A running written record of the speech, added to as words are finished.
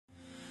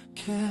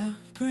Can't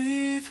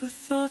breathe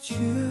without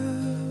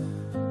you.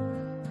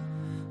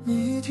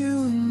 Need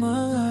you in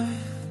my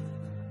life.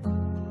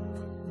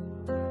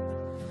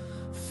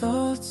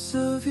 Thoughts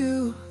of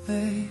you,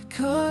 they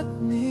cut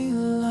me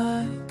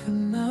like a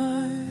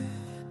knife.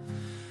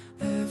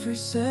 Every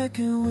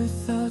second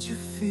without you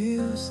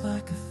feels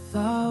like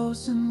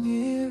 1,000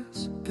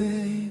 years,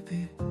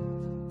 baby.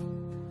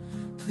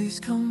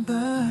 Please come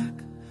back,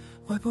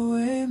 wipe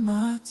away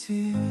my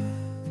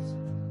tears.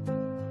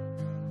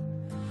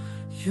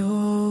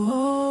 You're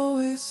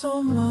always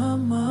on my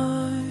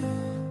mind.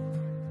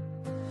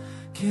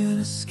 Can't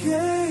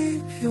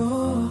escape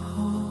your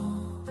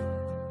hold.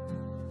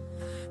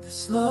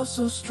 This love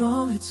so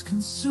strong, it's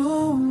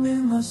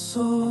consuming my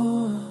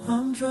soul.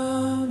 I'm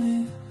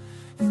drowning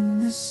in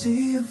this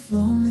sea of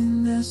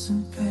loneliness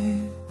and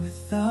pain.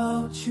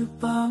 Without you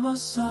by my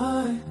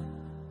side,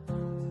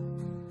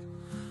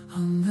 I'll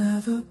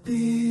never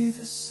be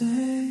the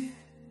same.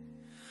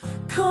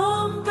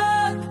 Come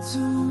back to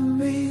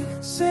me,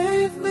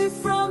 save me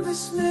from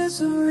this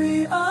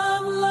misery.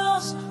 I'm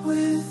lost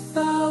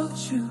without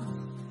you.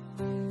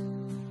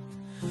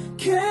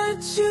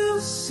 Can't you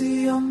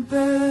see I'm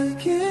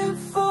begging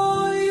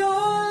for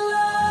your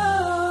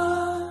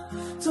love?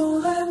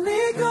 Don't let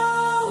me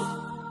go.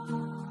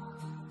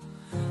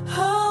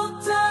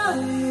 I'll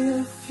die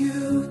if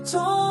you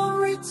don't.